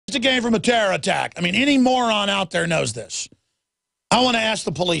to gain from a terror attack. I mean, any moron out there knows this. I want to ask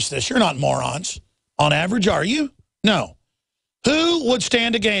the police this. You're not morons. On average, are you? No. Who would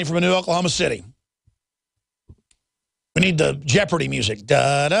stand to gain from a new Oklahoma City? We need the Jeopardy music.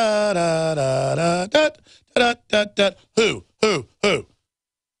 Da da da da da da da da da. Who?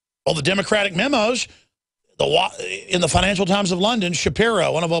 Well, the Democratic memos, in the Financial Times of London,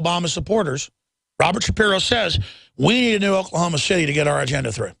 Shapiro, one of Obama's supporters, Robert Shapiro says, we need a new Oklahoma City to get our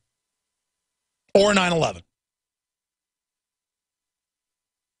agenda through. Or 9/11.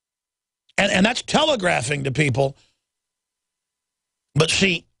 And that's telegraphing to people. But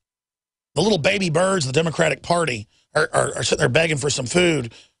see, the little baby birds of the Democratic Party are sitting there begging for some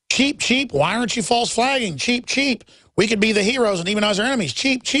food. Cheap, cheap. Why aren't you false flagging? Cheap, cheap. We could be the heroes and demonize our enemies.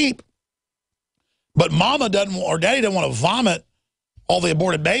 Cheap, cheap. But mama doesn't, or daddy doesn't want to vomit all the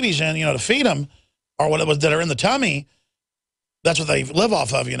aborted babies in, to feed them, or what it was that are in the tummy. That's what they live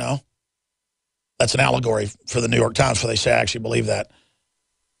off of, That's an allegory for the New York Times, where they say I actually believe that.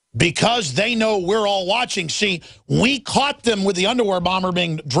 Because they know we're all watching. See, we caught them with the underwear bomber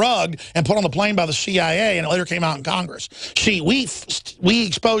being drugged and put on the plane by the CIA, and it later came out in Congress. See, we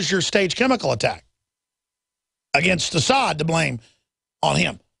exposed your staged chemical attack against Assad to blame on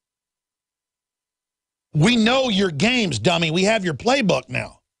him. We know your games, dummy. We have your playbook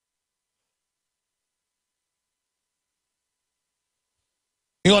now.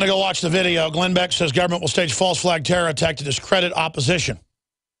 You want to go watch the video? Glenn Beck says government will stage false flag terror attack to discredit opposition.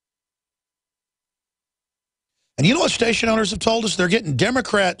 And you know what station owners have told us? They're getting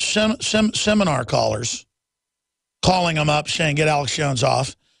Democrat seminar callers, calling them up, saying, get Alex Jones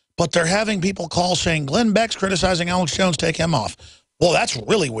off. But they're having people call saying, Glenn Beck's criticizing Alex Jones, take him off. Well, that's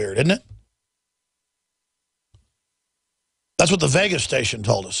really weird, isn't it? That's what the Vegas station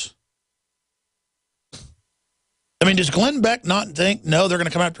told us. I mean, does Glenn Beck not think, no, they're going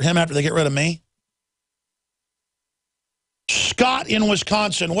to come after him after they get rid of me? Scott in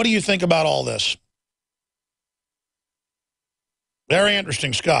Wisconsin, what do you think about all this? Very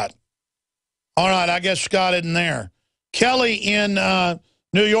interesting, Scott. All right, I guess Scott isn't there. Kelly in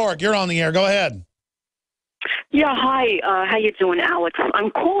New York, you're on the air. Go ahead. Yeah, hi. How you doing, Alex? I'm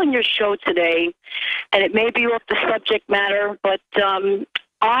calling your show today, and it may be off the subject matter, but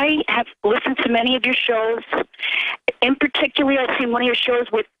I have listened to many of your shows. In particular, I've seen one of your shows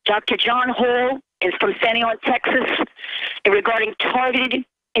with Dr. John Hall is from San Diego, Texas, regarding targeted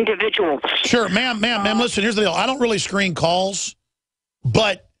individuals. Sure, ma'am, listen, here's the deal. I don't really screen calls.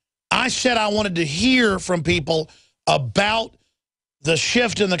 But I said I wanted to hear from people about the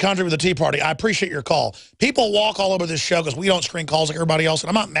shift in the country with the Tea Party. I appreciate your call. People walk all over this show because we don't screen calls like everybody else, and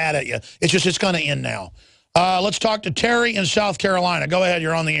I'm not mad at you. It's just it's going to end now. Let's talk to Terry in South Carolina. Go ahead.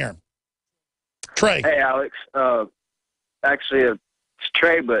 You're on the air. Trey. Hey, Alex. Actually, it's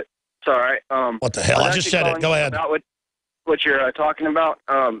Trey, but it's all right. What the hell? I just said it. Go ahead. About what you're talking about.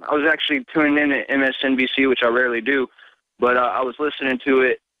 I was actually tuning in at MSNBC, which I rarely do. But I was listening to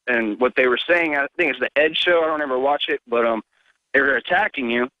it, and what they were saying, I think it's the Ed Show. I don't ever watch it, but they were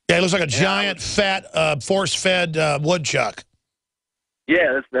attacking you. Yeah, it looks like a giant, fat, force-fed woodchuck.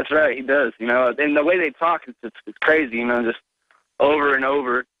 Yeah, that's right. He does. And the way they talk, it's crazy. Just over and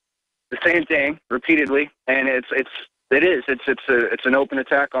over, the same thing repeatedly, and it's an open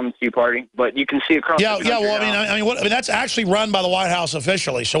attack on the Tea Party. But you can see across. Yeah. Well, I mean, that's actually run by the White House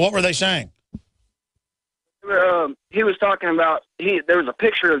officially. So what were they saying? He was talking about there was a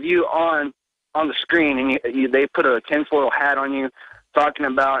picture of you on the screen, and they put a tinfoil hat on you, talking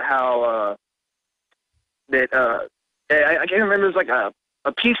about how I can't remember, it was like a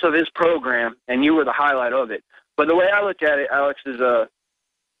piece of his program, and you were the highlight of it. But the way I look at it, Alex, is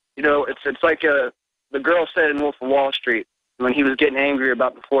it's like the girl said in Wolf of Wall Street when he was getting angry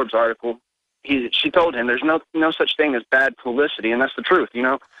about the Forbes article. She told him there's no such thing as bad publicity, and that's the truth.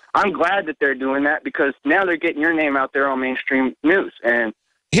 I'm glad that they're doing that because now they're getting your name out there on mainstream news. And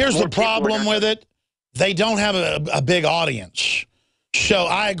here's the problem with it. They don't have a big audience. So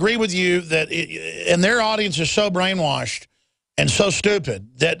I agree with you that and their audience is so brainwashed and so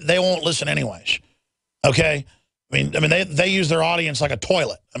stupid that they won't listen anyways. Okay? I mean they use their audience like a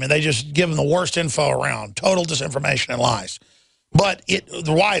toilet. I mean, they just give them the worst info around, total disinformation and lies. But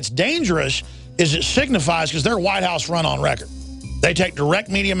why it's dangerous is it signifies because they're White House run on record. They take direct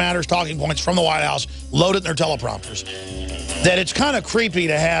Media Matters talking points from the White House, load it in their teleprompters. That it's kind of creepy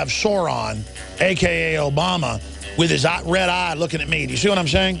to have Sauron, a.k.a. Obama, with his red eye looking at me. Do you see what I'm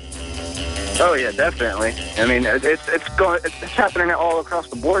saying? Oh, yeah, definitely. I mean, it's happening all across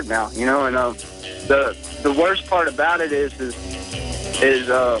the board now, And the worst part about it is is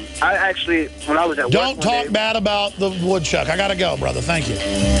I actually, when I was at work Don't talk bad about the woodchuck. I got to go, brother. Thank you.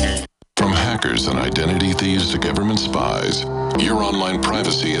 From hackers and identity thieves to government spies, your online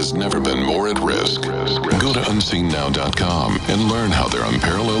privacy has never been more at risk. Go to unseennow.com and learn how their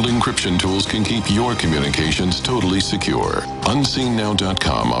unparalleled encryption tools can keep your communications totally secure.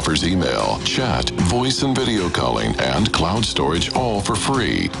 Unseennow.com offers email, chat, voice and video calling, and cloud storage all for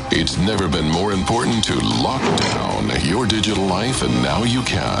free. It's never been more important to lock down your digital life, and now you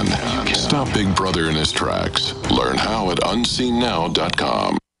can. Stop Big Brother in his tracks. Learn how at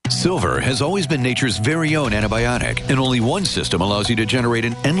unseennow.com. Silver has always been nature's very own antibiotic, and only one system allows you to generate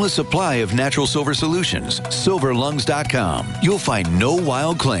an endless supply of natural silver solutions. Silverlungs.com. You'll find no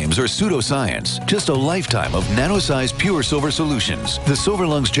wild claims or pseudoscience, just a lifetime of nano-sized pure silver solutions. The Silver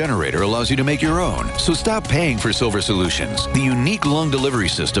Lungs generator allows you to make your own, so stop paying for silver solutions. The unique lung delivery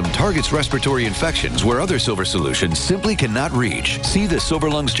system targets respiratory infections where other silver solutions simply cannot reach. See the Silver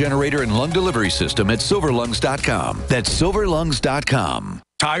Lungs generator and lung delivery system at silverlungs.com. That's silverlungs.com.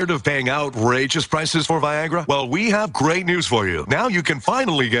 Tired of paying outrageous prices for Viagra? Well, we have great news for you. Now you can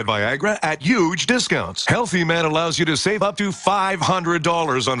finally get Viagra at huge discounts. Healthy Man allows you to save up to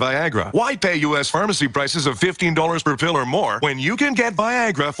 $500 on Viagra. Why pay U.S. pharmacy prices of $15 per pill or more when you can get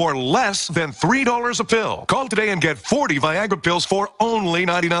Viagra for less than $3 a pill? Call today and get 40 Viagra pills for only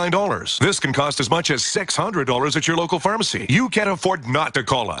 $99. This can cost as much as $600 at your local pharmacy. You can't afford not to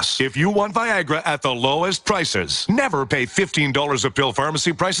call us. If you want Viagra at the lowest prices, never pay $15 a pill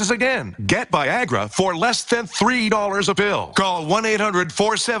pharmacy prices again. Get Viagra for less than $3 a pill. Call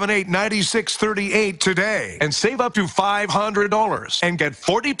 1-800-478-9638 today and save up to $500 and get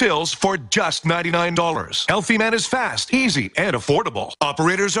 40 pills for just $99. Healthy Man is fast, easy, and affordable.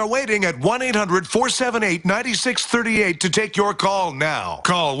 Operators are waiting at 1-800-478-9638 to take your call now.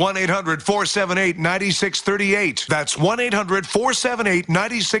 Call 1-800-478-9638. That's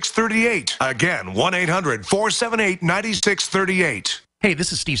 1-800-478-9638. Again, 1-800-478-9638. Hey,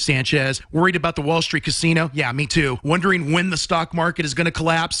 this is Steve Sanchez. Worried about the Wall Street casino? Yeah, me too. Wondering when the stock market is going to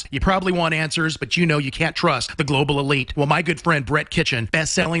collapse? You probably want answers, but you know you can't trust the global elite. Well, my good friend Brett Kitchen,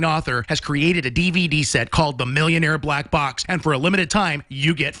 best-selling author, has created a DVD set called The Millionaire Black Box, and for a limited time,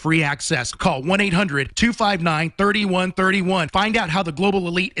 you get free access. Call 1-800-259-3131. Find out how the global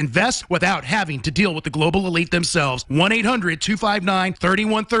elite invests without having to deal with the global elite themselves.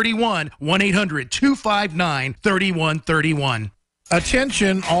 1-800-259-3131. 1-800-259-3131.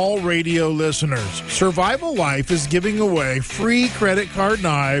 Attention all radio listeners. Survival Life is giving away free credit card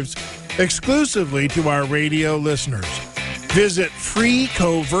knives exclusively to our radio listeners. Visit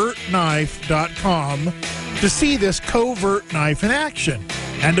freecovertknife.com to see this covert knife in action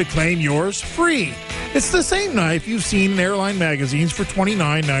and to claim yours free. It's the same knife you've seen in airline magazines for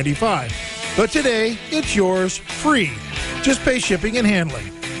 $29.95. But today, it's yours free. Just pay shipping and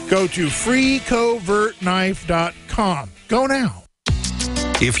handling. Go to freecovertknife.com. Go now.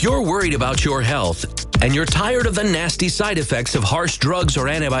 If you're worried about your health and you're tired of the nasty side effects of harsh drugs or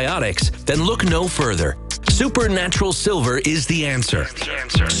antibiotics, then look no further. Supernatural Silver is the answer.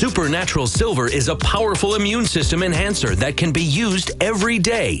 Supernatural Silver is a powerful immune system enhancer that can be used every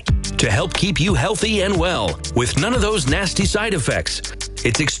day to help keep you healthy and well with none of those nasty side effects.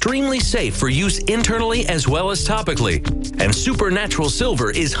 It's extremely safe for use internally as well as topically. And Supernatural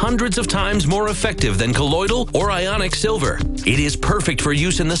Silver is hundreds of times more effective than colloidal or ionic silver. It is perfect for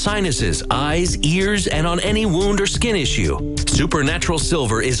use in the sinuses, eyes, ears, and on any wound or skin issue. Supernatural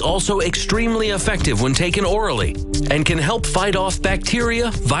Silver is also extremely effective when taken orally and can help fight off bacteria,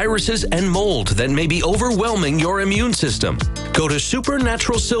 viruses, and mold that may be overwhelming your immune system. Go to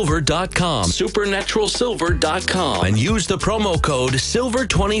supernaturalsilver.com, supernaturalsilver.com, and use the promo code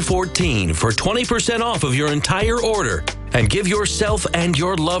SILVER2014 for 20% off of your entire order. And give yourself and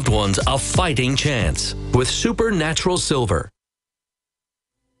your loved ones a fighting chance with Supernatural Silver.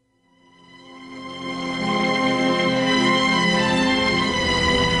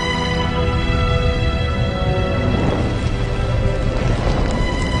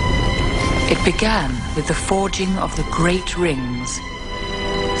 It began with the forging of the great rings.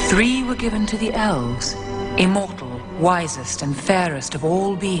 3 were given to the elves, immortal, wisest, and fairest of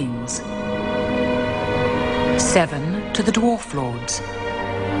all beings. 7 to the dwarf lords,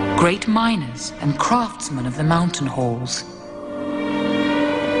 great miners and craftsmen of the mountain halls.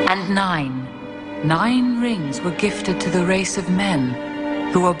 And 9 rings were gifted to the race of men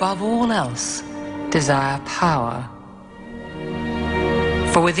who, above all else, desire power.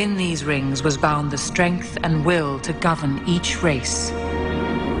 For within these rings was bound the strength and will to govern each race.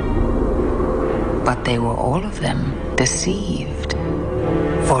 But they were all of them deceived,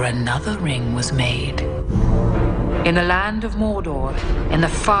 for another ring was made. In the land of Mordor, in the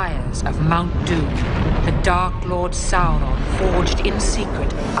fires of Mount Doom, the Dark Lord Sauron forged in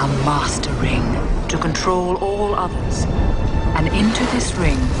secret a master ring to control all others. And into this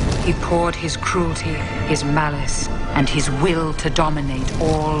ring, he poured his cruelty, his malice, and his will to dominate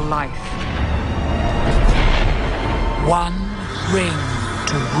all life. One ring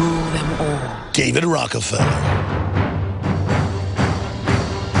to rule them all. David Rockefeller.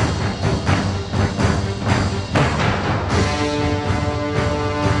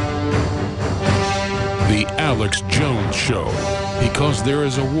 The Alex Jones Show, because there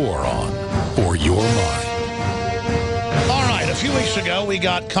is a war on for your mind. All right, a few weeks ago, we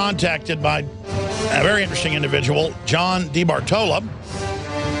got contacted by a very interesting individual, John DiBartolo,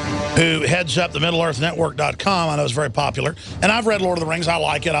 who heads up the MiddleEarthNetwork.com. I know it's very popular. And I've read Lord of the Rings. I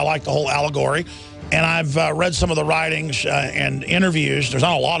like it. I like the whole allegory. And I've read some of the writings and interviews, there's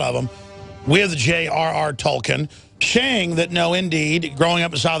not a lot of them, with J.R.R. Tolkien, saying that, no, indeed, growing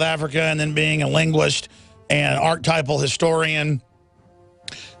up in South Africa and then being a linguist and archetypal historian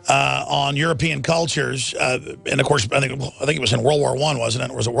on European cultures, and of course, I think it was in World War I, wasn't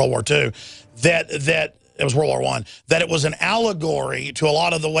it? Or was it World War II? That it was World War I. That it was an allegory to a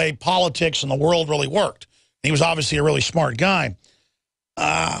lot of the way politics in the world really worked. He was obviously a really smart guy.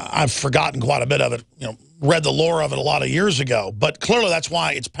 I've forgotten quite a bit of it. Read the lore of it a lot of years ago, but clearly that's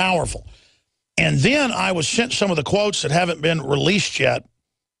why it's powerful. And then I was sent some of the quotes that haven't been released yet,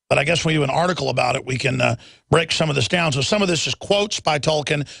 but I guess when we do an article about it, we can break some of this down. So some of this is quotes by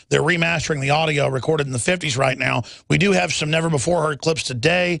Tolkien. They're remastering the audio recorded in the 50s right now. We do have some never-before-heard clips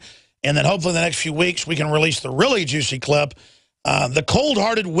today, and then hopefully in the next few weeks we can release the really juicy clip. The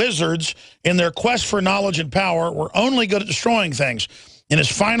cold-hearted wizards, in their quest for knowledge and power, were only good at destroying things. In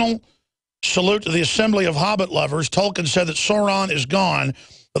his final salute to the assembly of Hobbit lovers, Tolkien said that Sauron is gone,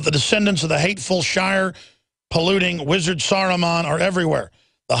 but the descendants of the hateful Shire-polluting wizard Saruman are everywhere.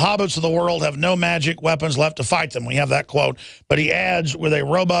 The hobbits of the world have no magic weapons left to fight them. We have that quote. But he adds with a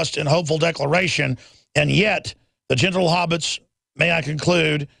robust and hopeful declaration, and yet the gentle hobbits, may I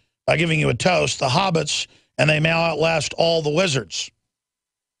conclude by giving you a toast, the hobbits, and they may outlast all the wizards.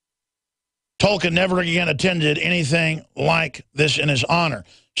 Tolkien never again attended anything like this in his honor.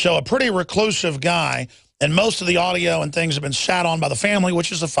 So a pretty reclusive guy, and most of the audio and things have been sat on by the family,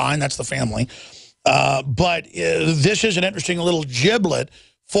 which is fine, that's the family. But this is an interesting little giblet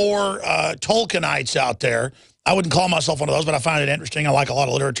for Tolkienites out there. I wouldn't call myself one of those, but I find it interesting. I like a lot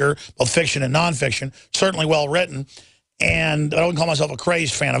of literature, both fiction and nonfiction, certainly well written. And I wouldn't call myself a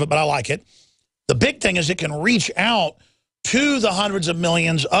crazed fan of it, but I like it. The big thing is it can reach out to the hundreds of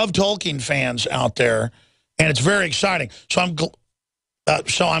millions of Tolkien fans out there, and it's very exciting. So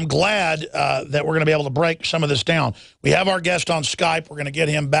I'm glad that we're going to be able to break some of this down. We have our guest on Skype. We're going to get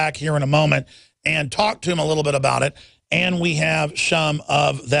him back here in a moment and talk to him a little bit about it. And we have some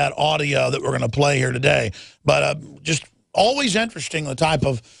of that audio that we're going to play here today. But just always interesting, the type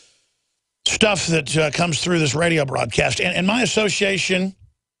of stuff that comes through this radio broadcast. And my association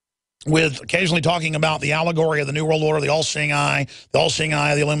with occasionally talking about the allegory of the New World Order, the all-seeing eye of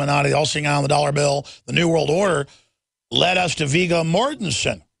the Illuminati, the all-seeing eye on the dollar bill, the New World Order, led us to Viggo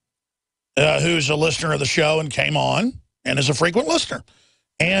Mortensen, who's a listener of the show and came on and is a frequent listener.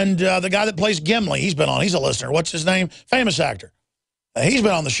 And the guy that plays Gimli, he's been on. He's a listener. What's his name? Famous actor. He's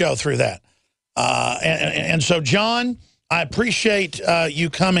been on the show through that. And so, John, I appreciate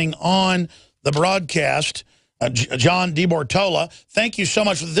you coming on the broadcast. John DiBartolo, thank you so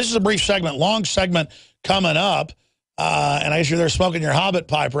much. This is a brief segment, long segment coming up. And I guess you're there smoking your Hobbit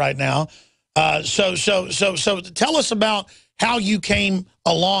pipe right now. So tell us about how you came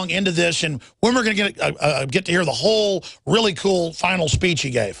along into this and when we're going to get to hear the whole really cool final speech he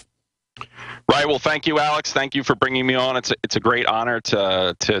gave. Right. Well, thank you, Alex. Thank you for bringing me on. It's a great honor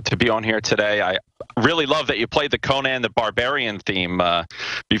to be on here today. I really love that you played the Conan the Barbarian theme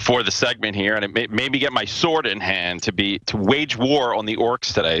before the segment here, and it made me get my sword in hand to wage war on the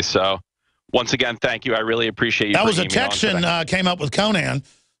orcs today. So once again, thank you. I really appreciate you. That was a Texan came up with Conan,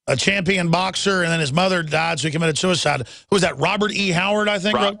 a champion boxer, and then his mother died, so he committed suicide. Who was that? Robert E. Howard, I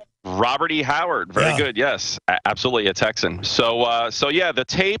think. Robert E. Howard. Very good. Yes, absolutely, a Texan. So yeah, the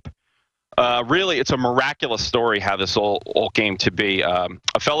tape. Really, it's a miraculous story how this all came to be. A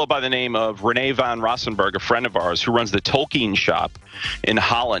fellow by the name of Rene van Rossenberg, a friend of ours who runs the Tolkien shop in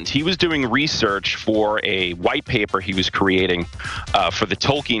Holland, he was doing research for a white paper he was creating for the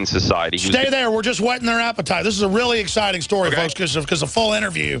Tolkien Society. Stay there. We're just whetting their appetite. This is a really exciting story, folks, because a full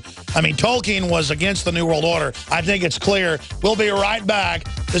interview. I mean, Tolkien was against the New World Order. I think it's clear. We'll be right back.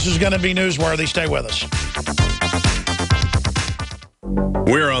 This is going to be newsworthy. Stay with us.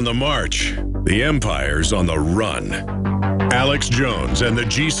 We're on the march. The Empire's on the run. Alex Jones and the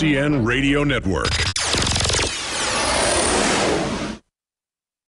GCN Radio Network.